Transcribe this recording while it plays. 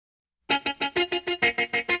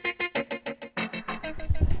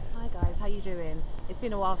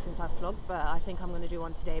been a while since I've vlogged, but I think I'm going to do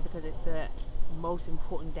one today because it's the most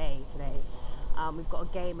important day today. We've got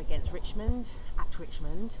a game against Richmond, at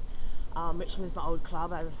Richmond. Richmond is my old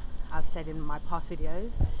club, as I've said in my past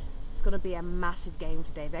videos. It's going to be a massive game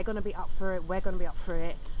today. They're going to be up for it, we're going to be up for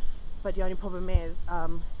it, but the only problem is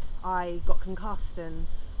I got concussed and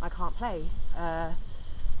I can't play.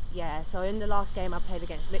 Yeah, so in the last game I played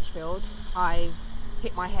against Lichfield, I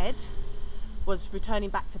hit my head, was returning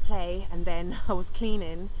back to play, and then I was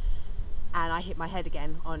cleaning and I hit my head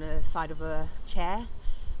again on the side of a chair,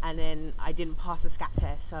 and then I didn't pass the scat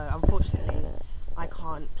test, so unfortunately I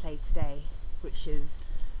can't play today, which is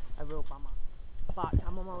a real bummer. But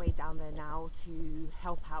I'm on my way down there now to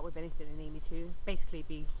help out with anything they need me to, basically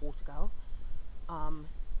be water girl,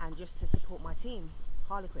 and just to support my team,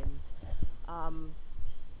 Harlequins.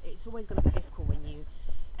 It's always going to be difficult when you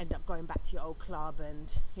end up going back to your old club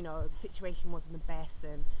and, you know, the situation wasn't the best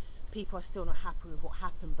and people are still not happy with what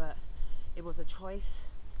happened, but it was a choice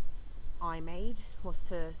I made, was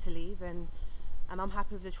to leave, and I'm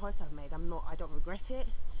happy with the choice I've made. I don't regret it.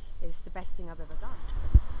 It's the best thing I've ever done.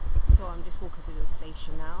 So I'm just walking to the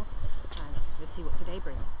station now and let's see what today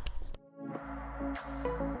brings.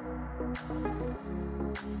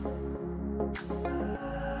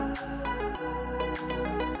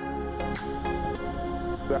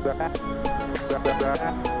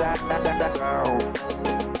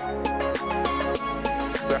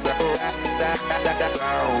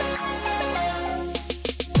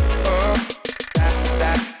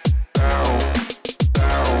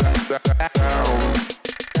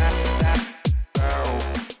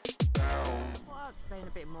 I'll explain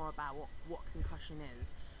a bit more about what concussion is.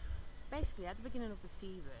 Basically, at the beginning of the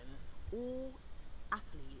season, all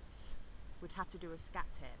athletes would have to do a scat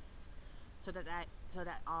test so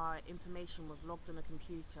that our information was logged on a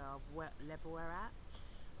computer of what level we're at.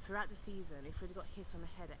 Throughout the season, if we'd got hit on the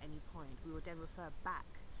head at any point, we would then refer back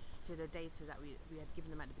to the data that we had given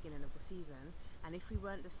them at the beginning of the season, and if we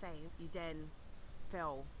weren't the same, you then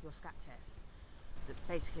fail your scat test. That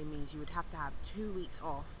basically means you would have to have 2 weeks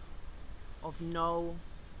off of no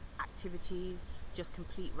activities, just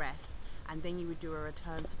complete rest, and then you would do a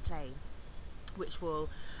return to play, which will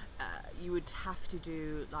you would have to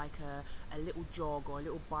do like a little jog or a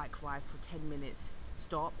little bike ride for 10 minutes,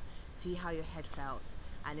 stop, see how your head felt,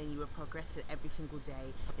 and then you would progress it every single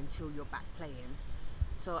day until you're back playing.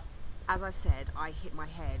 So as I said, I hit my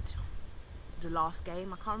head the last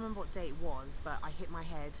game. I can't remember what day it was, but I hit my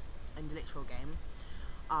head in the literal game.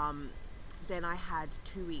 Then I had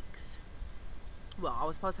 2 weeks, well, I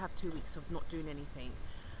was supposed to have 2 weeks of not doing anything,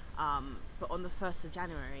 but on the 1st of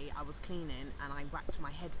January I was cleaning and I whacked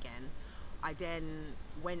my head again. I then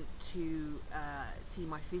went to see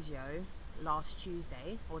my physio last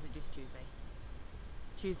Tuesday, or was it just Tuesday?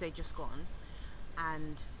 Tuesday just gone,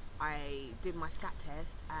 and I did my scat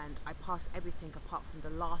test and I passed everything apart from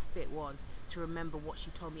the last bit was to remember what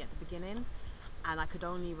she told me at the beginning, and I could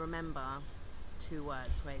only remember 2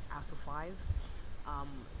 words, where it's out of 5.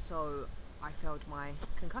 So I failed my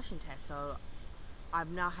concussion test, so I've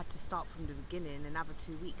now had to start from the beginning, another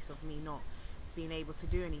 2 weeks of me not being able to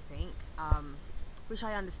do anything, which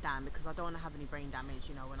I understand because I don't want to have any brain damage,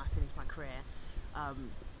 you know, when I finish my career.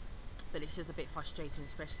 But it's just a bit frustrating,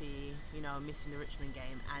 especially, you know, missing the Richmond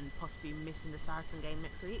game and possibly missing the Saracen game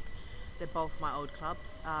next week. They're both my old clubs,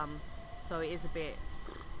 so it is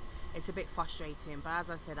a bit frustrating. But as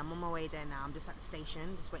I said, I'm on my way there now. I'm just at the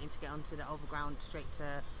station, just waiting to get onto the overground straight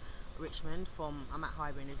to Richmond. I'm at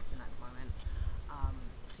Highbury and Islington at the moment.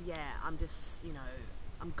 So yeah, I'm just, you know,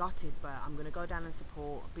 I'm gutted, but I'm going to go down and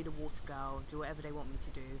support, be the water girl, do whatever they want me to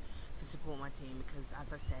do to support my team, because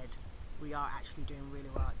as I said, we are actually doing really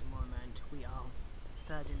well at the moment. We are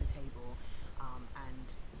 3rd in the table,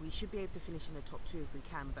 and we should be able to finish in the top 2 if we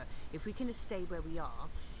can, but if we can just stay where we are,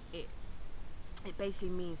 it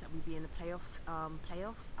basically means that we'll be in the playoffs,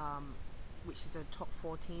 which is the top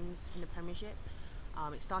 4 teams in the Premiership.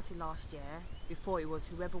 It started last year. Before it was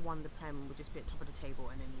whoever won the Prem would just be at top of the table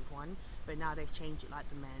and then you've won, but now they've changed it like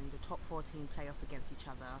the men. The top 4 teams play off against each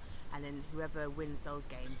other, and then whoever wins those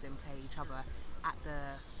games then play each other at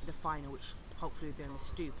the final, which hopefully will be on the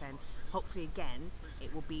Stoop, and hopefully again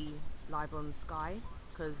it will be live on Sky,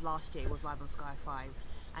 because last year it was live on Sky 5,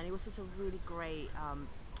 and it was just a really great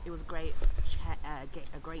it was a great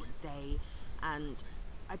day, and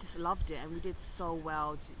I just loved it, and we did so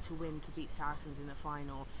well to win, to beat Saracens in the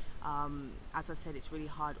final. As I said, it's really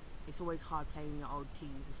hard. It's always hard playing your old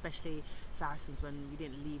teams, especially Saracens, when we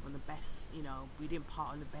didn't leave on the best, you know, we didn't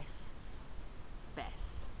part on the best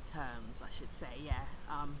terms, I should say, yeah.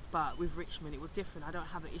 But with Richmond, it was different. I don't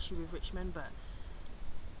have an issue with Richmond, but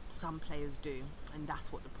some players do, and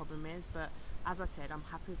that's what the problem is. But as I said, I'm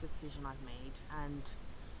happy with the decision I've made, and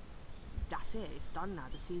that's it. It's done now.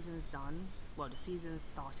 The season's done. Well, the season's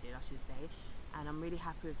started, I should say, and I'm really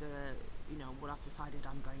happy with the, what I've decided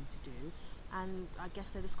I'm going to do. And I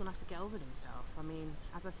guess they're just gonna have to get over themselves. I mean,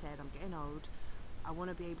 as I said, I'm getting old. I want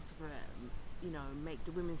to be able to, make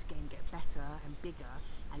the women's game get better and bigger.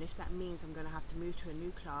 And if that means I'm gonna have to move to a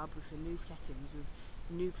new club with a new settings, with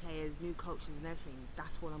new players, new coaches, and everything,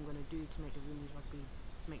 that's what I'm gonna do to make women's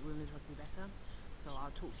rugby better. So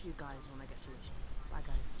I'll talk to you guys when I get to Richmond. Bye,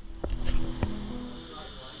 guys.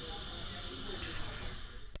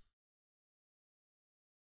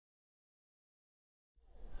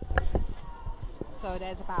 So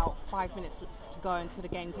there's about 5 minutes to go until the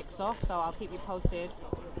game kicks off, so I'll keep you posted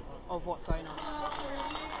of what's going on.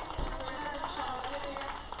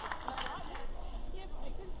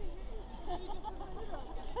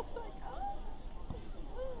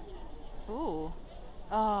 Ooh.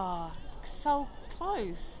 Oh, so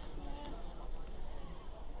close.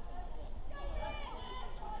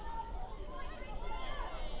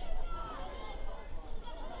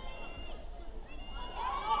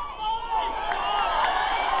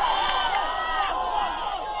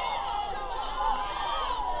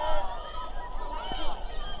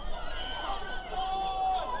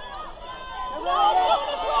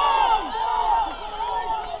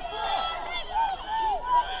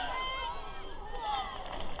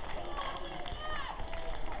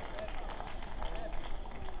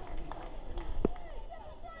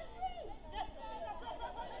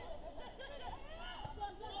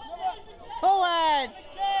 Forward!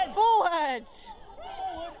 Forward!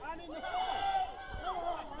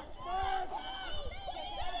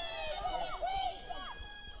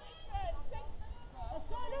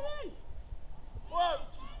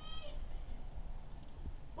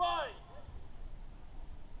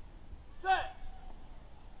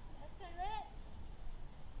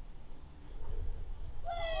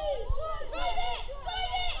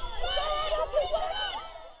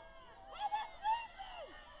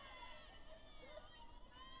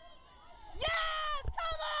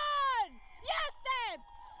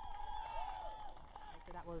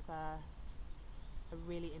 So that was a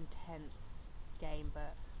really intense game,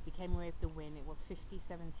 but we came away with the win. It was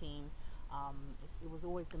 50-17. It was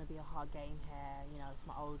always going to be a hard game here. It's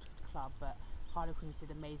my old club, but Harlequins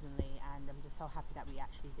did amazingly, and I'm just so happy that we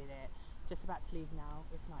actually did it. Just about to leave now.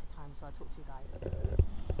 It's night time, so I'll talk to you guys.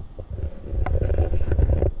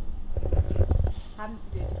 Having to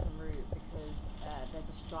do a different route because there's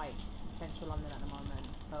a strike in central London at the moment,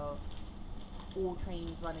 so all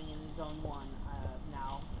trains running in zone 1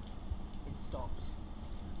 now is stopped,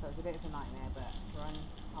 so it's a bit of a nightmare, but we're on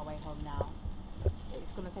our way home now.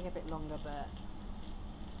 It's going to take a bit longer, but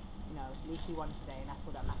at least we won today, and that's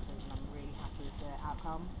all that matters, and I'm really happy with the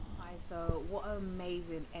outcome. Hi, so what an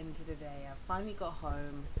amazing end to the day. I finally got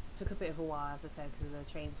home. Took a bit of a while, as I said, because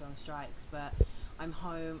the trains were on strikes, but I'm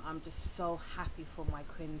home. I'm just so happy for my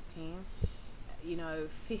Quins team.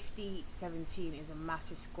 50-17 is a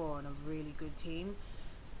massive score on a really good team,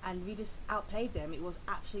 and we just outplayed them. It was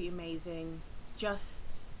absolutely amazing. Just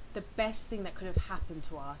the best thing that could have happened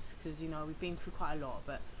to us, because we've been through quite a lot,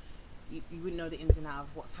 but you wouldn't know the ins and outs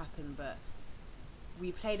of what's happened. But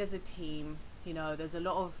we played as a team. There's a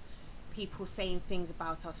lot of people saying things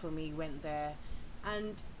about us when we went there,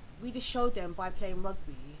 and we just showed them by playing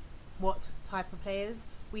rugby what type of players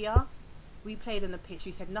we are. We played on the pitch.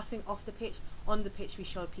 We said nothing off the pitch. On the pitch, we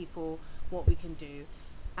showed people what we can do,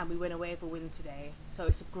 and we went away with a win today. So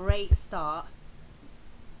it's a great start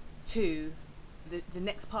to the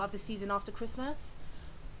next part of the season after Christmas.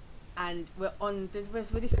 And we're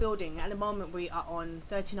with this building. At the moment, we are on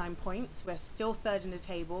 39 points. We're still third in the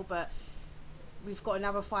table, but we've got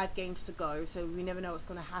another 5 games to go, so we never know what's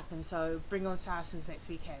going to happen. So bring on Saracens next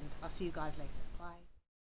weekend. I'll see you guys later.